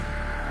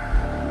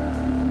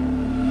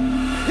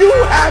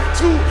have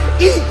to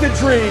eat the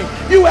dream.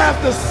 You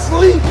have to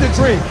sleep the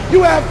dream.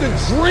 You have to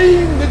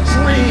dream the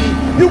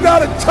dream. You got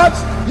to touch.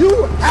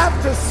 You have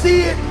to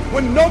see it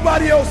when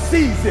nobody else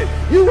sees it.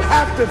 You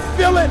have to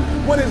feel it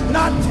when it's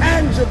not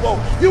tangible.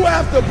 You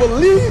have to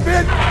believe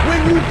it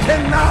when you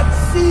cannot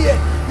see it.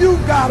 You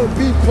got to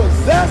be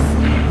possessed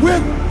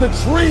with the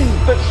dream.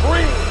 The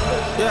dream.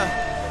 Yeah.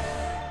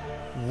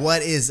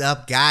 What is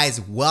up,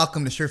 guys?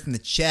 Welcome to Straight from the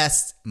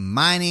Chest.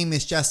 My name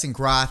is Justin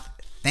Groth.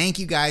 Thank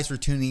you guys for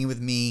tuning in with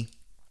me.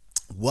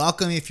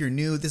 Welcome if you're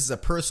new. This is a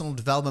personal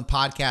development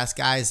podcast,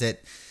 guys,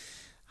 that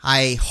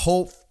I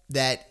hope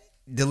that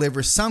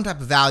delivers some type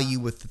of value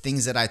with the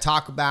things that I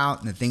talk about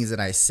and the things that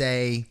I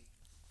say.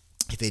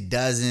 If it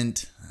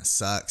doesn't, it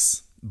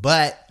sucks.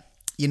 But,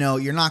 you know,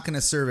 you're not going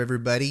to serve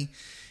everybody.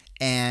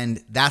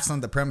 And that's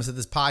not the premise of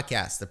this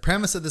podcast. The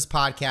premise of this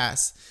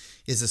podcast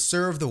is to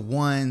serve the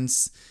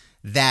ones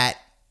that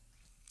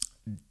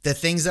the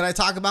things that I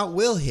talk about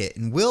will hit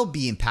and will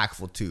be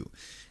impactful to.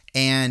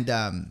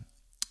 And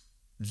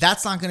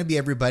that's not going to be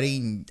everybody.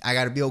 And I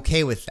got to be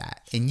okay with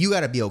that. And you got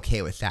to be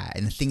okay with that.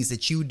 And the things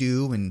that you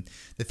do and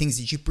the things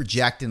that you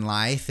project in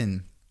life.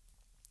 And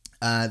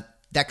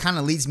that kind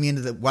of leads me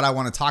into what I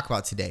want to talk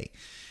about today.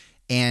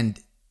 And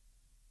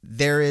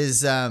there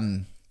is,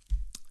 and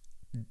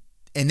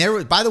there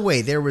was, by the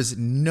way, there was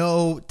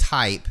no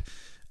type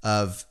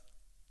of,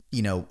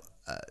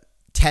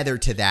 tether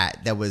to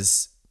that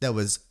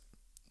was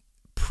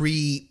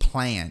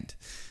pre-planned.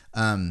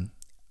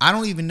 I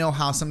don't even know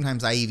how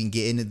sometimes I even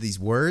get into these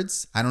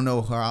words. I don't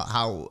know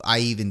how I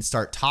even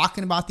start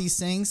talking about these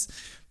things,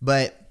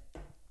 but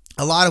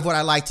a lot of what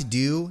I like to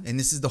do, and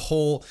this is the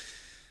whole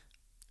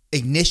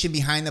ignition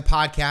behind the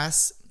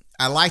podcast,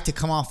 I like to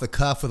come off the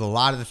cuff with a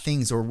lot of the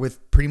things, or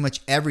with pretty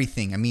much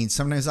everything. I mean,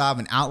 sometimes I have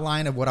an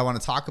outline of what I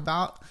want to talk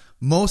about.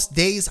 Most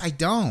days I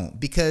don't,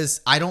 because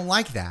I don't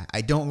like that.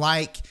 I don't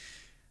like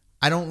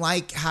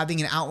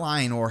having an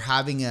outline or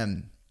having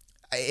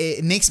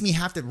it makes me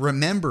have to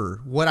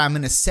remember what I'm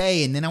going to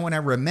say. And then when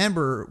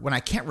I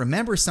can't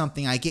remember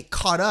something, I get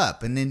caught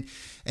up. And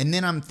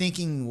then I'm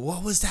thinking,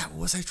 what was that? What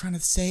was I trying to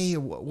say?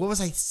 What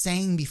was I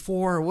saying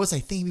before? Or what was I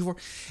thinking before?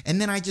 And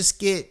then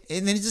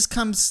it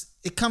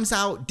comes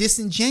out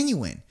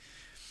disingenuous.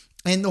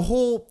 And the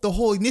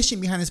whole ignition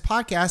behind this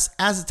podcast,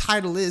 as the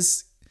title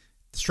is,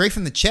 Straight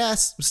from the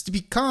Chest, was to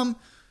become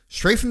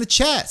straight from the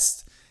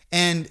chest.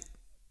 And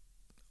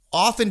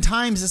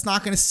oftentimes it's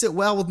not going to sit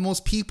well with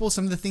most people,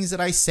 some of the things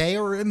that I say,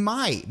 or it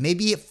might.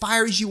 Maybe it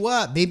fires you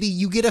up. Maybe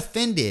you get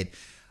offended.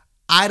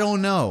 I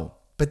don't know.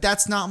 But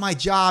that's not my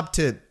job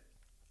to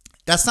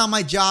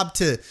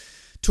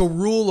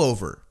rule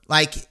over.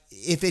 Like,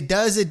 if it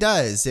does, it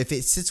does. If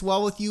it sits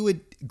well with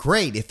you,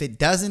 great. If it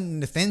doesn't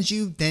and offends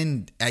you,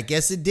 then I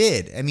guess it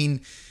did. I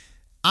mean,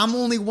 I'm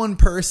only one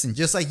person,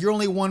 just like you're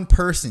only one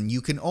person.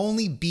 You can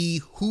only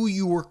be who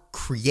you were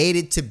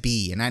created to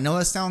be. And I know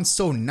that sounds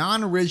so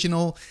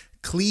non-original,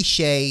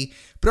 cliche,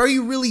 but are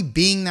you really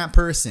being that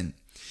person?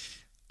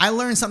 I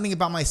learned something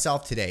about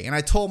myself today, and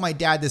I told my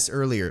dad this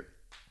earlier.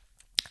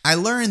 I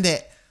learned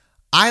that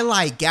I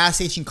like gas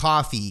station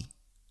coffee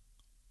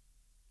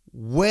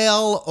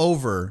well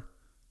over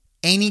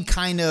any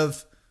kind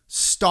of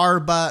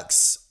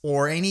Starbucks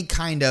or any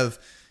kind of,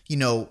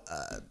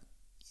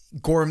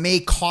 gourmet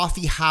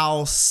coffee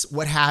house,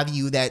 what have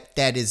you, that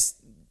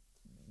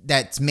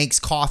makes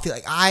coffee.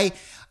 Like I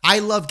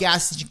love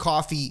gas station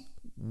coffee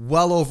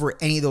well over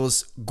any of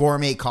those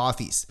gourmet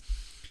coffees.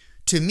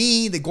 To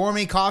me, the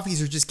gourmet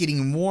coffees are just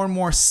getting more and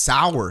more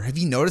sour. Have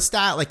you noticed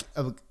that? Like,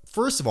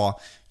 first of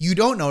all, you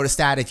don't notice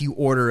that if you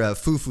order a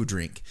fufu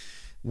drink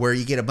where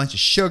you get a bunch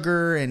of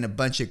sugar and a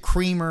bunch of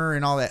creamer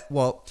and all that.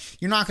 Well,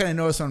 you're not going to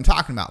notice what I'm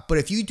talking about. But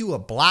if you do a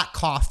black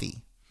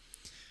coffee,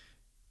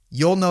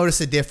 you'll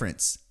notice a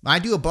difference. I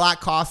do a black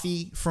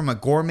coffee from a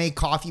gourmet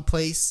coffee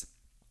place,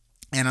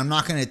 and I'm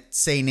not going to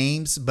say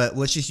names, but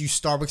let's just use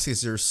Starbucks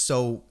because they're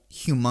so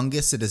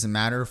humongous. It doesn't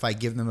matter if I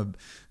give them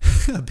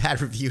a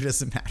bad review. It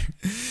doesn't matter.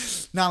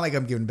 Not like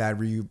I'm giving a bad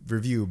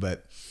review,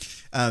 but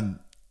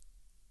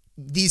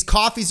these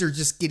coffees are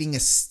just getting leaving a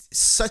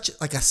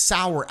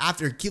sour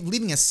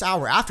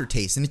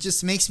aftertaste, and it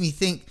just makes me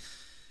think,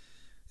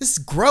 this is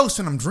gross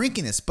when I'm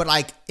drinking this, but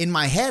like in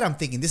my head, I'm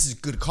thinking this is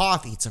good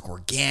coffee. It's like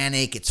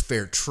organic, it's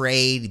fair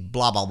trade,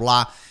 blah, blah,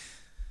 blah.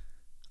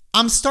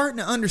 I'm starting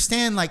to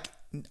understand, like,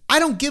 I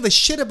don't give a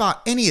shit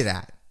about any of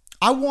that.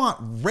 I want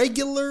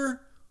regular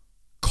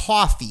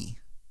coffee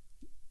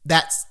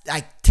that's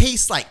like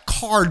tastes like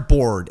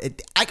cardboard.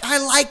 I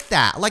like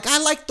that. Like, I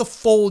like the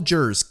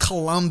Folgers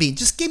Colombian.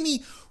 Just give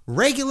me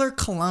regular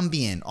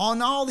Colombian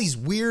on all these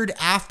weird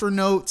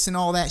afternotes and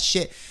all that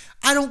shit.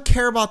 I don't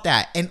care about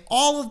that. And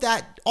all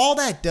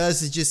that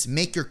does is just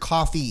make your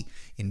coffee,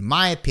 in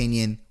my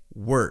opinion,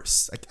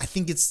 worse. Like,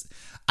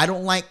 I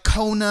don't like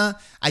Kona.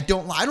 I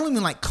don't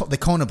even like the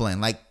Kona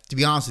blend, like, to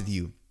be honest with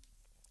you.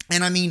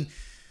 And I mean,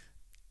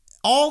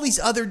 all these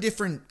other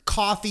different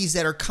coffees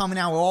that are coming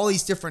out with all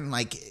these different,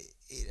 like,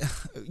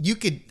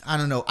 I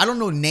don't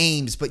know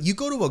names, but you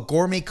go to a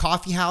gourmet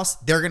coffee house,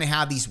 they're going to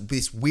have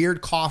this weird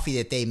coffee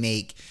that they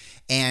make.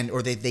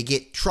 or they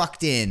get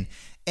trucked in,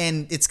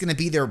 and it's going to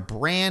be their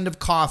brand of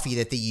coffee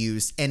that they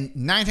use. And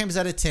 9 times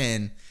out of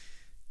 10,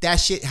 that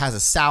shit has a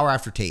sour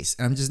aftertaste,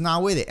 and I'm just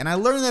not with it. And I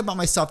learned that about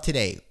myself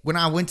today when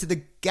I went to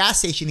the gas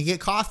station to get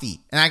coffee.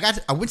 And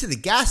I went to the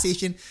gas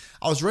station.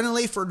 I was running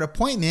late for an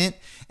appointment,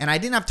 and I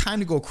didn't have time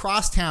to go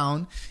across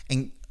town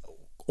and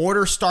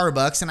order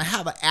Starbucks. And I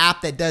have an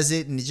app that does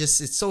it, and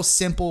it's so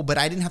simple, but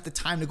I didn't have the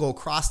time to go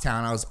across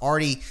town. I was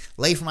already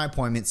late for my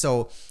appointment,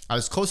 so I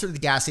was closer to the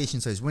gas station,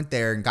 so I just went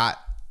there and got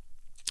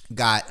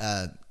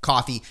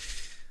coffee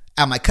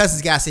at my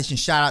cousin's gas station.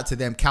 Shout out to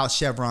them, Couch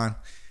Chevron.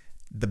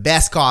 The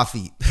best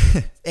coffee.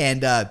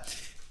 And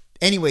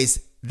anyways,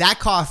 that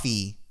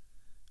coffee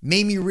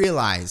made me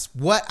realize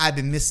what I've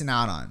been missing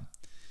out on.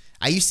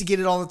 I used to get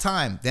it all the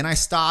time. Then I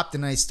stopped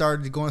and I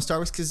started going to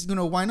Starbucks because,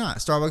 why not?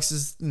 Starbucks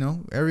is,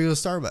 everybody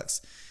goes to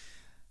Starbucks.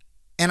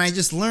 And I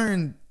just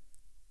learned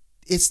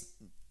it's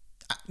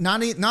not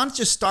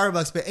just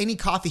Starbucks, but any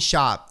coffee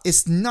shop.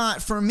 It's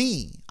not for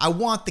me. I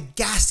want the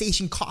gas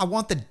station. I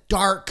want the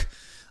dark.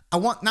 I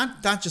want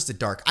not just the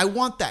dark. I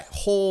want that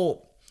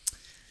whole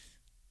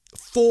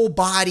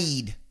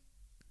full-bodied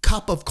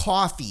cup of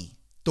coffee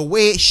the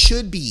way it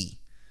should be.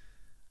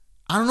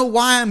 I don't know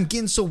why I'm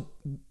getting so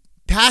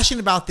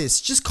passionate about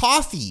this. Just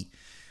coffee.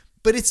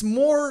 But it's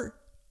moreover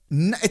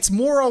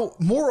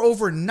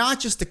not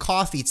just the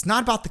coffee. It's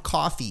not about the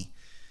coffee.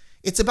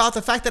 It's about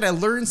the fact that I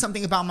learned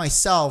something about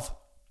myself,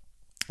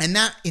 and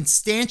that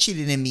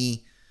instantiated in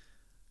me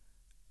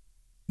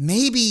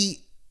maybe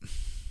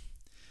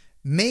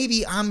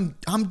I'm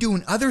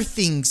doing other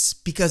things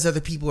because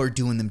other people are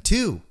doing them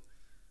too.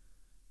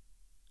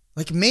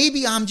 Like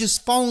maybe I'm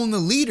just following the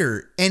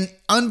leader, and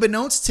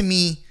unbeknownst to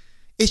me,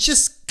 it's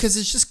just because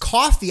it's just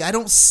coffee. I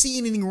don't see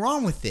anything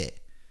wrong with it.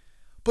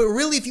 But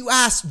really, if you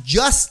ask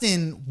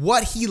Justin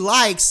what he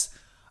likes,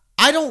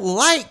 I don't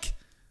like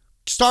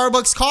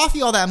Starbucks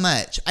coffee all that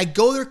much. I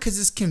go there because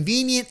it's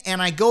convenient,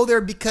 and I go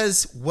there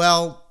because,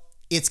 well,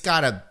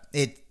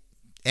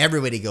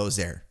 everybody goes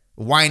there.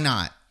 Why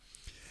not?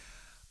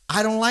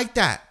 I don't like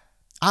that.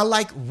 I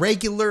like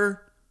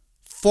regular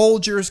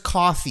Folgers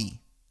coffee.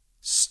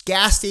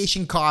 Gas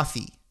station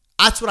coffee.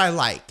 That's what I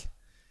like.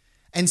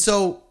 And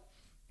so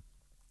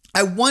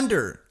I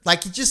wonder,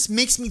 it just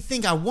makes me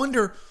think, I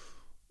wonder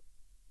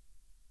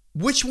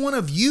which one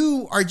of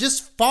you are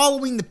just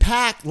following the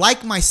pack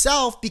like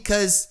myself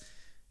because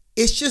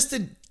it's just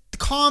a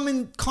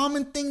common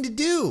thing to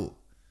do.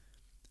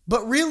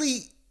 But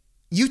really,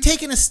 you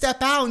taking a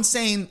step out and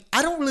saying,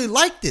 I don't really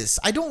like this.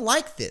 I don't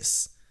like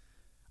this.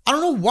 I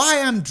don't know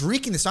why I'm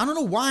drinking this. I don't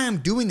know why I'm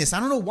doing this.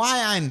 I don't know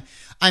why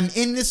I'm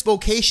in this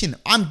vocation.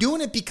 I'm doing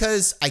it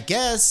because I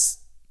guess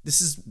this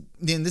is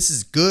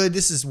good.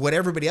 This is what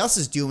everybody else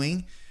is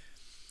doing.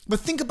 But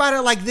think about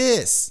it like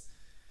this.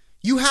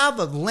 You have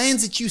a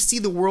lens that you see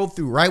the world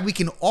through, right? We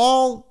can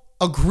all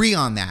agree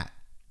on that.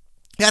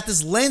 You got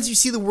this lens you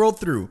see the world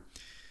through.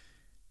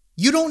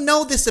 You don't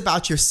know this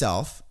about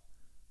yourself,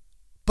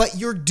 but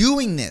you're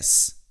doing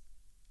this.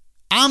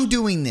 I'm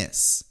doing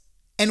this.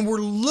 And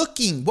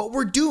what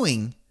we're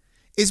doing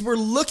is we're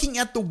looking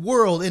at the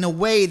world in a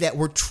way that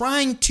we're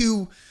trying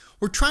to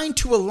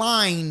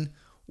align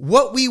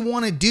what we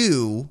want to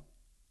do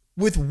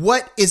with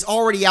what is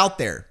already out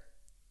there.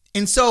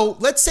 And so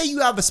let's say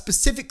you have a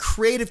specific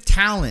creative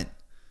talent,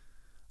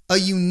 a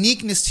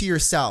uniqueness to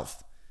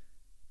yourself.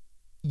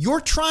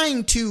 You're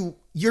trying to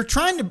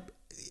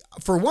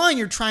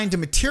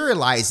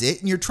materialize it,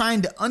 and you're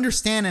trying to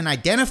understand and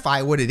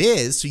identify what it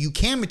is so you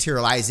can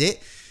materialize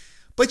it.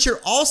 But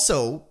you're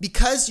also,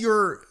 because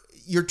you're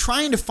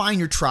trying to find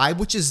your tribe,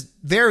 which is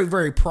very,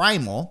 very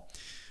primal,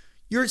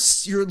 you're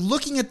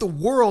looking at the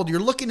world, you're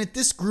looking at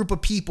this group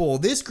of people,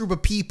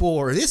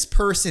 or this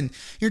person.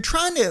 You're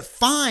trying to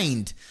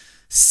find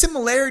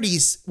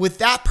similarities with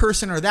that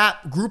person or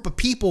that group of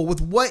people with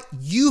what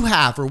you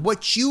have or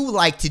what you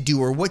like to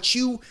do or what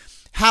you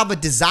have a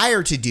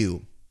desire to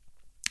do.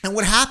 And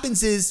what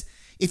happens is,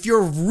 if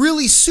you're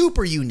really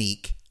super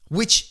unique,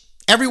 which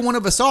every one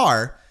of us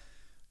are,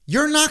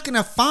 you're not going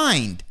to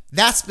find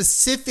that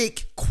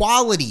specific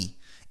quality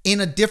in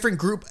a different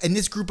group, in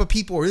this group of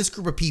people or this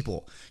group of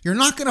people. You're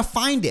not going to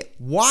find it.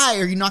 Why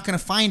are you not going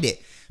to find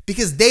it?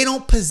 Because they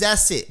don't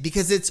possess it,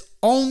 because it's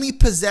only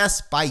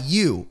possessed by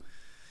you.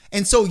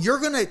 And so you're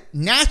going to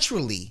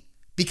naturally,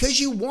 because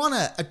you want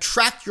to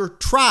attract your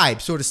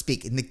tribe, so to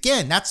speak. And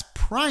again, that's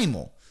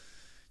primal.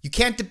 You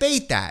can't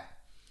debate that.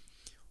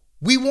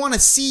 We want to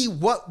see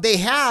what they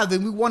have,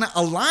 and we want to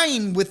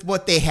align with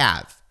what they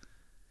have.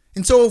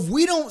 And so if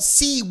we don't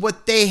see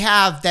what they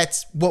have,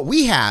 that's what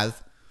we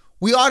have,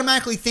 we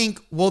automatically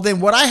think, well, then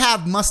what I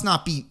have must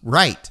not be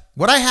right.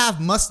 What I have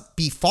must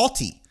be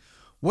faulty.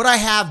 What I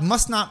have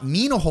must not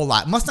mean a whole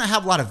lot, must not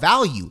have a lot of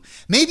value.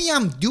 Maybe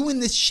I'm doing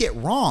this shit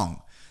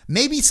wrong.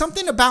 Maybe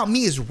something about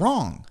me is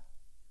wrong.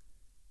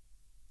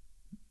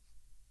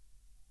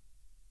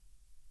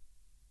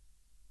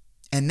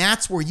 And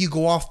that's where you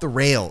go off the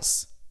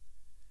rails.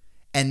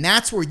 And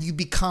that's where you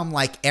become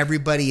like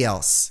everybody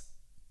else.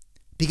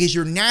 Because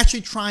you're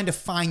naturally trying to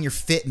find your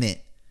fitment.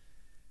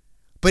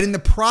 But in the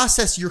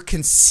process, you're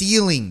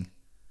concealing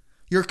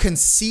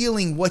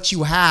what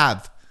you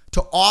have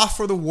to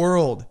offer the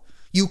world.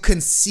 You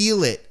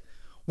conceal it.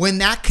 When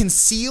that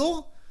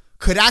conceal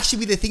could actually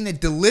be the thing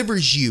that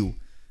delivers you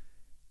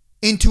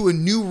into a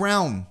new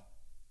realm,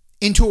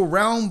 into a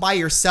realm by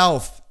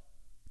yourself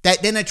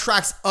that then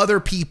attracts other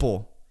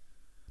people.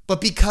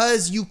 But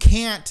because you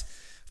can't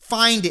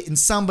find it in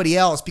somebody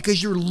else,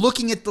 because you're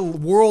looking at the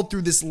world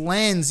through this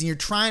lens and you're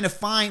trying to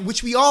find,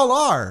 which we all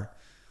are,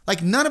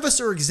 like none of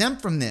us are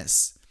exempt from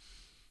this.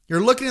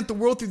 You're looking at the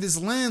world through this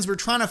lens. We're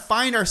trying to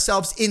find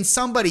ourselves in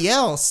somebody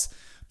else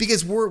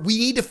because we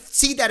need to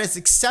see that as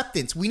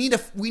acceptance. We need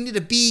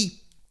to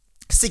be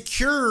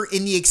secure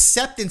in the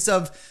acceptance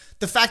of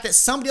the fact that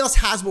somebody else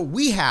has what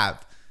we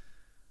have.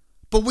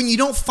 But when you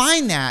don't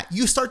find that,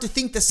 you start to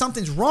think that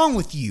something's wrong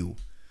with you.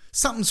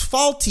 Something's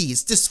faulty.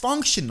 It's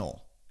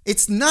dysfunctional.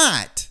 It's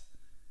not.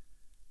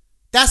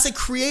 That's the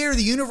creator of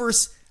the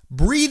universe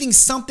breathing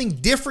something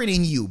different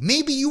in you.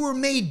 Maybe you were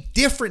made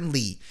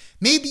differently.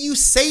 Maybe you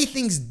say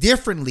things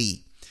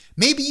differently.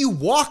 Maybe you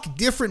walk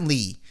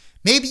differently.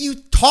 Maybe you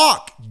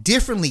talk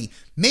differently.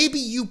 Maybe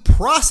you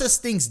process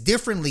things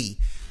differently.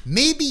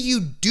 Maybe you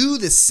do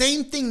the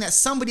same thing that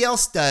somebody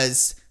else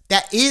does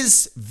that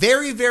is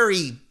very,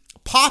 very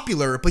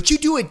popular, but you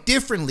do it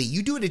differently.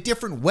 You do it a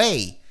different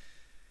way.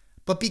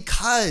 But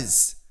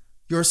because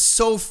you're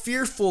so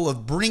fearful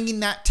of bringing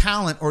that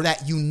talent or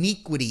that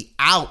uniquity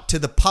out to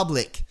the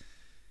public,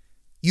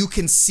 you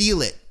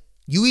conceal it.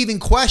 You even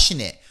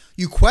question it.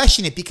 You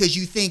question it because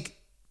you think,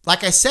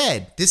 like I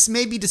said, this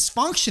may be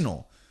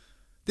dysfunctional.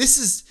 This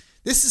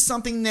is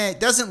something that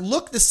doesn't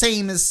look the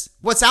same as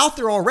what's out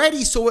there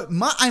already, so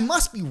I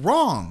must be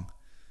wrong.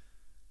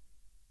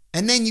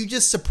 And then you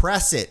just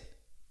suppress it.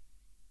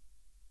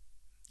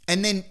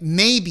 And then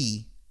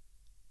maybe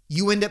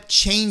you end up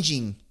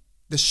changing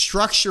the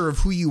structure of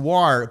who you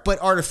are, but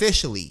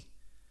artificially.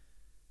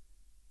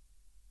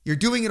 You're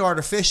doing it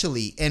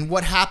artificially. And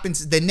what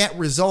happens, the net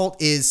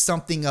result is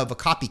something of a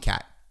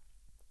copycat.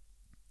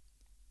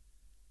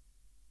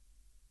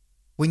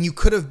 When you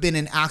could have been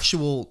an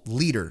actual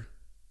leader,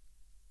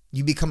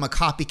 you become a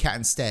copycat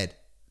instead.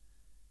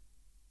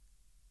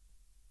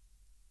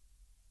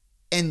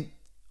 And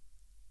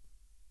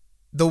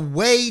the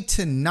way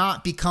to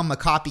not become a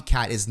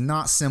copycat is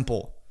not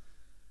simple.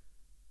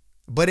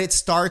 But it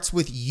starts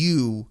with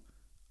you,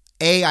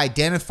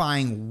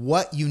 identifying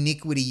what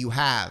uniquity you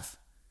have.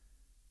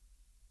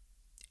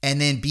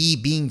 And then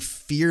being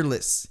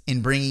fearless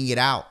in bringing it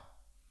out.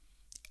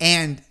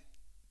 And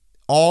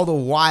all the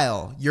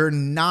while, you're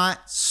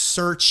not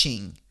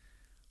searching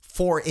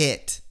for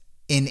it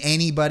in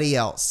anybody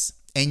else.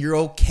 And you're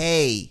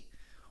okay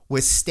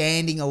with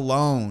standing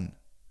alone.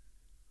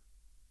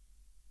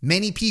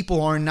 Many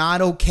people are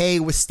not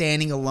okay with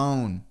standing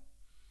alone.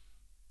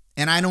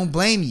 And I don't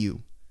blame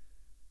you.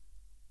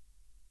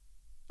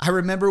 I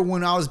remember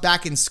when I was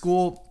back in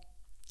school,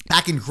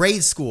 back in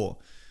grade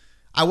school,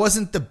 I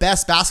wasn't the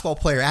best basketball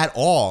player at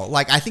all.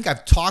 Like, I think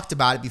I've talked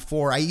about it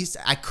before. I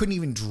couldn't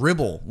even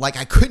dribble. Like,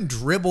 I couldn't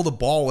dribble the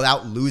ball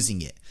without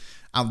losing it.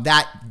 I'm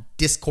that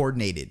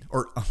discoordinated,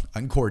 or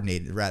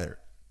uncoordinated rather.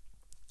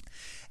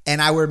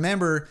 And I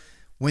remember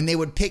when they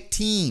would pick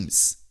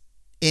teams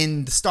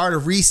in the start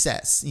of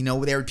recess,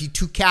 there would be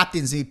two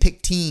captains and we'd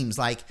pick teams.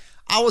 Like,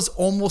 I was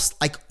almost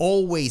like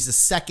always the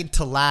second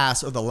to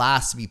last or the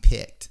last to be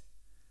picked.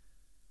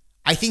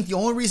 I think the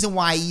only reason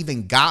why I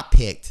even got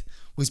picked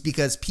was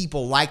because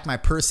people liked my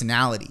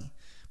personality.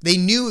 They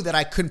knew that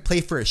I couldn't play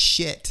for a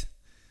shit.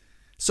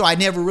 So I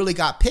never really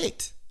got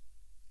picked.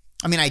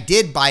 I mean, I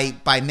did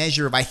by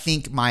measure of, I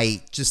think,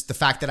 just the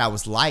fact that I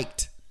was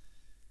liked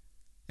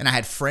and I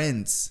had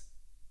friends.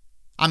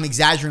 I'm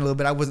exaggerating a little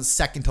bit. I wasn't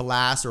second to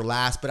last or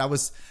last, but I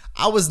was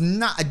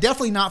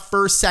definitely not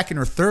first, second,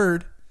 or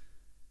third.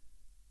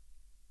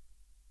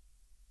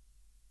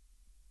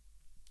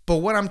 But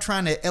what I'm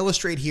trying to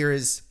illustrate here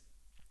is,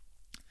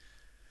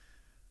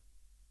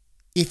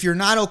 if you're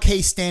not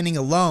okay standing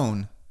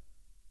alone,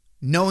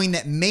 knowing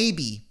that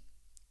maybe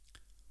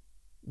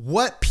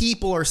what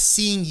people are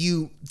seeing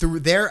you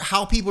through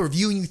how people are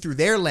viewing you through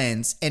their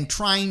lens and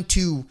trying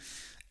to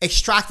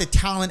extract the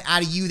talent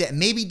out of you that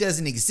maybe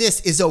doesn't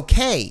exist is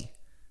okay.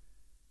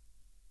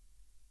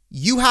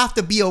 You have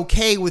to be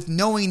okay with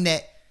knowing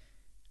that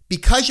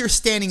because you're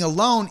standing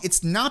alone,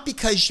 it's not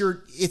because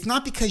you're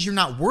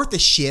not worth a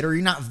shit or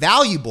you're not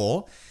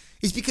valuable.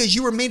 It's because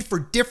you were made for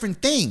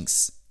different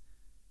things.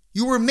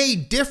 You were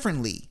made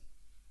differently.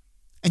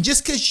 And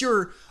just because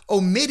you're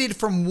omitted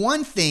from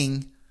one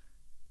thing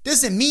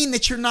doesn't mean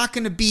that you're not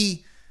going to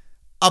be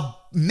a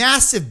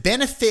massive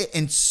benefit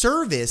and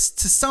service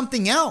to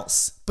something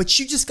else. But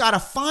you just got to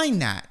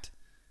find that.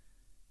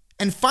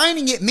 And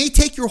finding it may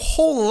take your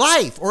whole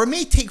life, or it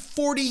may take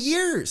 40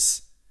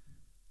 years.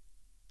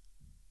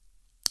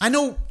 I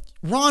know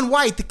Ron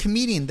White, the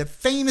comedian, the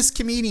famous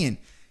comedian,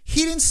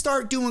 he didn't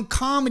start doing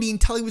comedy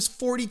until he was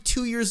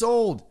 42 years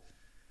old.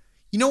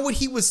 You know what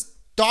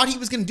thought he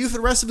was going to do for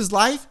the rest of his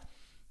life?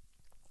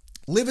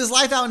 Live his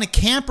life out in a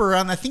camper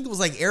on, I think it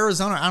was like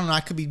Arizona. I don't know. I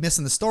could be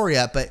missing the story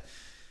up, but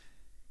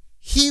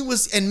he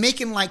was, and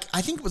making like,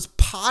 I think it was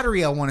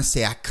pottery, I want to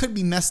say. I could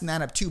be messing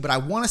that up too, but I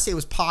want to say it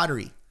was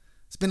pottery.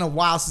 It's been a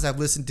while since I've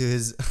listened to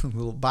his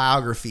little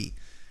biography.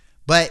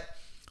 But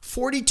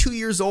 42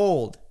 years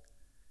old,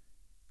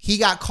 he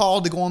got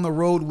called to go on the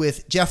road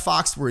with Jeff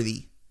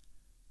Foxworthy.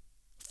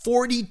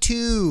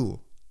 42.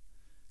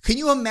 Can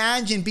you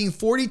imagine being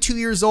 42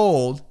 years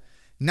old,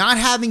 not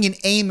having an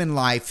aim in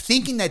life,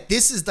 thinking that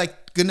this is like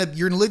you're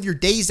gonna live your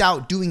days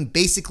out doing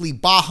basically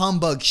bah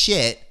humbug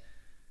shit,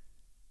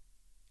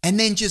 and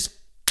then just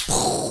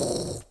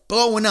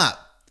blowing up.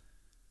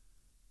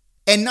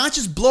 And not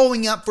just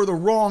blowing up for the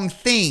wrong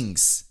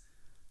things,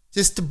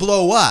 just to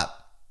blow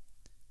up.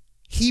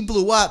 He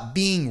blew up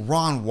being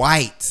Ron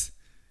White.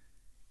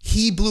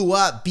 He blew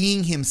up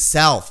being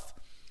himself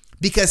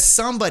because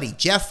somebody,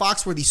 Jeff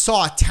Foxworthy,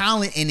 saw a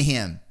talent in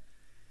him.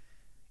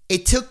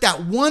 It took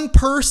that one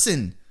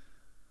person.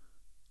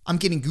 I'm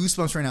getting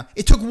goosebumps right now.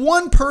 It took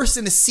one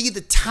person to see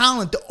the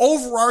talent, the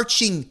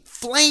overarching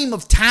flame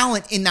of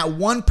talent in that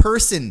one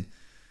person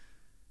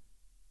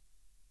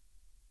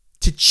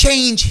to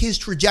change his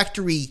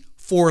trajectory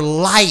for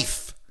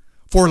life.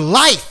 For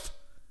life.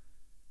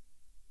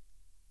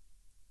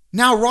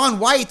 Now Ron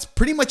White's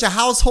pretty much a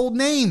household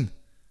name.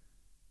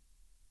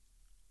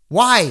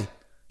 Why?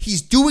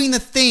 He's doing the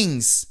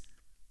things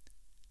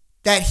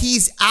that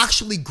he's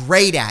actually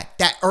great at,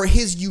 that are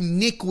his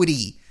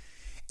uniquity.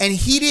 And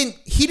he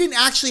didn't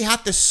actually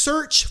have to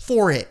search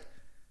for it.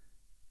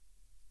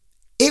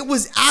 It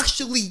was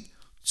actually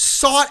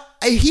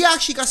he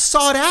actually got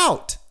sought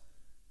out.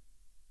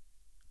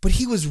 But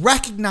he was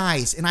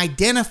recognized and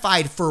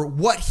identified for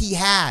what he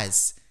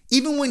has,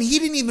 even when he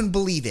didn't even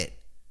believe it.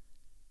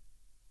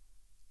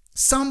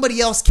 Somebody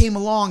else came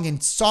along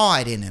and saw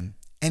it in him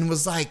and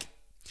was like,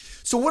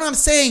 so what I'm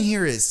saying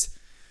here is,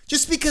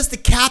 just because the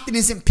captain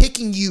isn't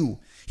picking you,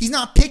 he's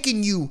not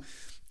picking you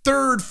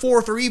third,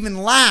 fourth, or even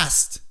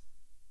last,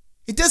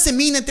 it doesn't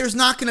mean that there's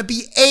not going to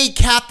be a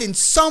captain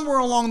somewhere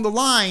along the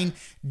line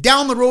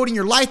down the road in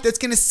your life that's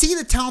going to see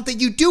the talent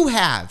that you do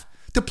have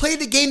to play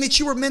the game that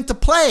you were meant to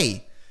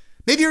play.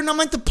 Maybe you're not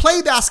meant to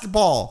play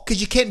basketball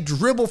because you can't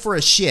dribble for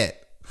a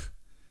shit.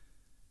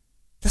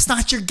 That's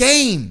not your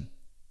game.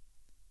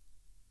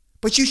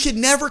 But you should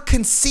never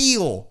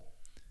conceal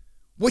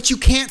what you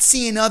can't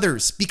see in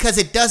others because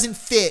it doesn't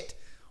fit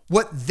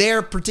what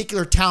their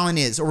particular talent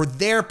is or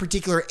their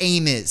particular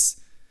aim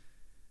is.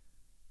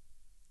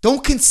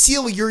 Don't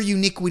conceal your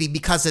uniquity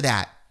because of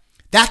that.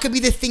 That could be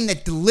the thing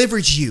that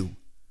delivers you.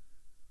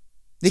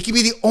 It could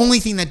be the only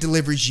thing that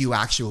delivers you,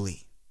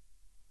 actually.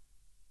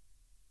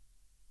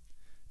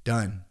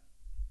 Done.